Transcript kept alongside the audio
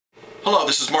Hello,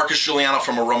 this is Marcus Guiliano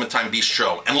from Aroma Thyme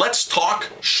Bistro, and let's talk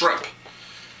shrimp.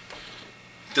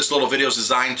 This little video is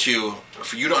designed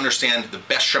for you to understand the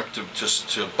best shrimp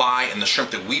to buy and the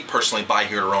shrimp that we personally buy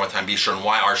here at Aroma Thyme Bistro and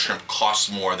why our shrimp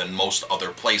costs more than most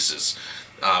other places.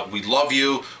 We love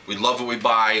you, we love what we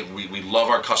buy, we love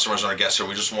our customers and our guests here.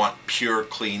 We just want pure,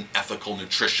 clean, ethical,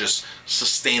 nutritious,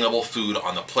 sustainable food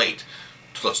on the plate.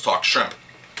 So let's talk shrimp.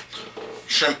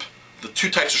 Shrimp, the two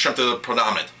types of shrimp that are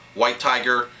predominant, white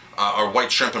tiger, or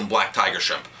white shrimp and black tiger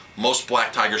shrimp. Most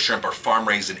black tiger shrimp are farm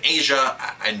raised in Asia.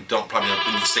 I don't probably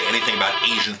need to say anything about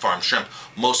Asian farm shrimp.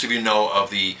 Most of you know of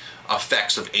the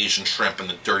effects of Asian shrimp and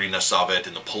the dirtiness of it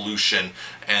and the pollution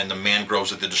and the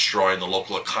mangroves that they destroy and the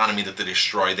local economy that they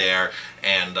destroy there,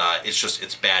 and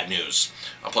it's bad news.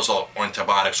 Plus all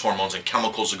antibiotics, hormones, and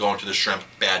chemicals that go into the shrimp,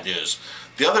 bad news.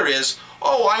 The other is,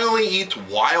 oh, I only eat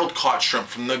wild caught shrimp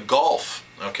from the Gulf,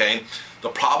 okay? The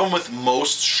problem with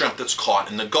most shrimp that's caught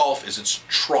in the Gulf is it's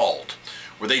trawled,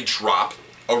 where they drop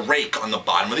a rake on the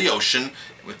bottom of the ocean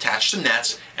attached to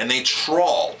nets, and they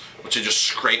trawl, which they just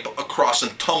scrape across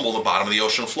and tumble the bottom of the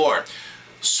ocean floor.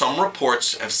 Some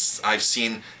reports I've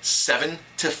seen 7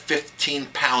 to 15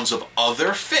 pounds of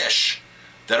other fish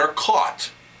that are caught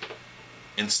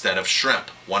instead of shrimp.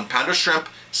 1 pound of shrimp,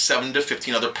 7 to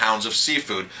 15 other pounds of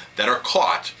seafood that are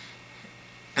caught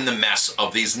in the mess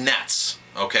of these nets,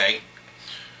 okay?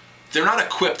 They're not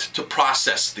equipped to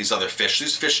process these other fish.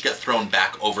 These fish get thrown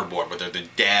back overboard, whether they're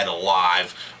dead,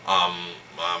 alive.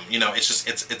 You know,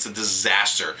 it's a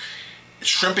disaster.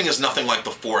 Shrimping is nothing like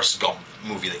the Forrest Gump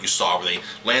movie that you saw, where they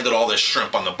landed all this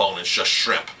shrimp on the boat and it's just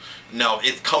shrimp. No,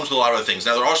 it comes with a lot of other things.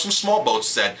 Now, there are some small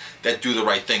boats that do the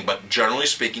right thing, but generally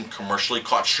speaking, commercially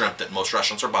caught shrimp that most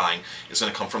restaurants are buying is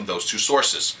going to come from those two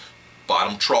sources.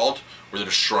 Bottom trawled, where they're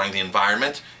destroying the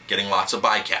environment, getting lots of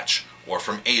bycatch, or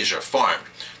from Asia, farmed.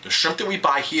 The shrimp that we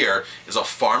buy here is a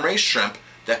farm-raised shrimp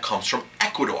that comes from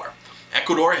Ecuador.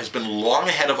 Ecuador has been long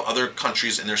ahead of other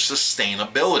countries in their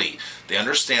sustainability. They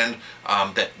understand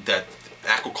that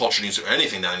aquaculture needs, or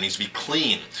anything that needs to be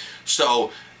clean.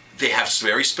 So they have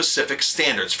very specific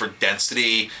standards for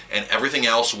density and everything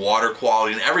else, water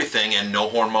quality and everything, and no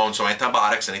hormones, no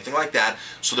antibiotics, anything like that.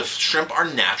 So the shrimp are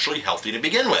naturally healthy to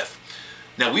begin with.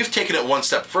 Now, we've taken it one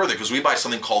step further because we buy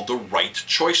something called the Right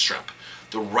Choice shrimp.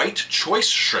 The Right Choice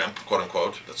shrimp, quote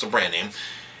unquote, that's a brand name,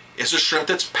 is a shrimp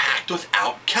that's packed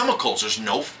without chemicals. There's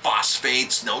no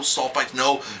phosphates, no sulfites,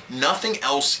 nothing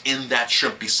else in that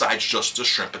shrimp besides just the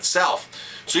shrimp itself.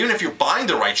 So even if you're buying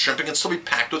the right shrimp, it can still be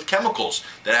packed with chemicals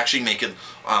that actually make it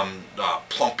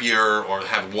plumpier or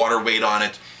have water weight on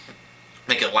it,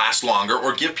 make it last longer,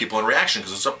 or give people a reaction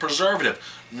because it's a preservative.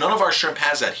 None of our shrimp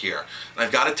has that here. And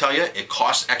I've got to tell you, it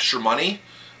costs extra money,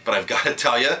 but I've got to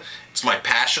tell you, it's my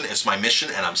passion, it's my mission,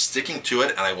 and I'm sticking to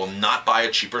it, and I will not buy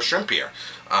a cheaper shrimp here.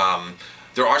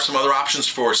 There are some other options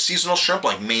for seasonal shrimp,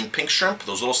 like Maine pink shrimp.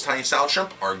 Those little tiny salad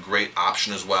shrimp are a great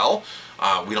option as well.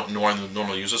 We don't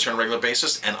normally use this here on a regular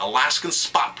basis. And Alaskan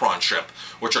spot prawn shrimp,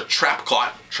 which are trap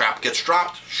caught. Trap gets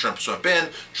dropped, shrimp swim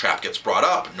in, trap gets brought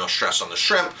up, no stress on the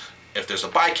shrimp. If there's a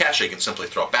bycatch, you can simply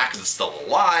throw it back because it's still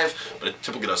alive, but it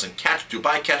typically doesn't do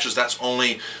bycatches. That's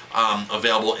only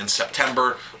available in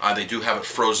September. They do have it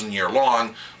frozen year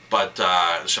long, but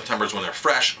September is when they're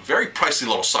fresh. Very pricey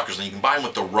little suckers, and you can buy them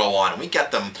with the roe on. And we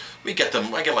get them. I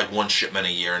get like one shipment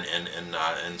a year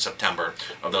in September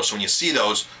of those. So when you see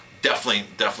those,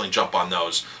 definitely jump on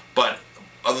those. But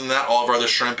other than that, all of our other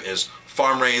shrimp is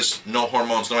farm raised, no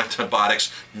hormones, no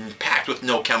antibiotics, packed with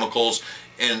no chemicals,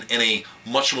 in a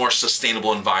much more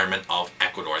sustainable environment of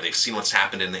Ecuador. They've seen what's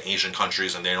happened in the Asian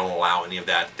countries, and they don't allow any of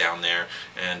that down there.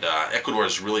 And Ecuador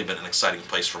has really been an exciting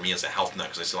place for me as a health nut,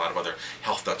 because I see a lot of other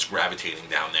health nuts gravitating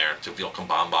down there to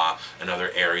Vilcabamba and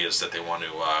other areas that they want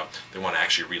to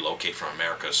actually relocate from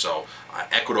America. So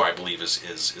Ecuador, I believe,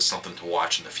 is something to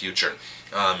watch in the future.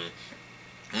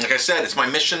 Like I said, it's my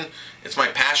mission, it's my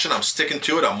passion, I'm sticking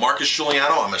to it. I'm Marcus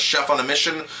Guiliano, I'm a chef on a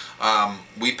mission.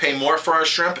 We pay more for our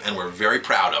shrimp, and we're very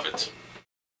proud of it.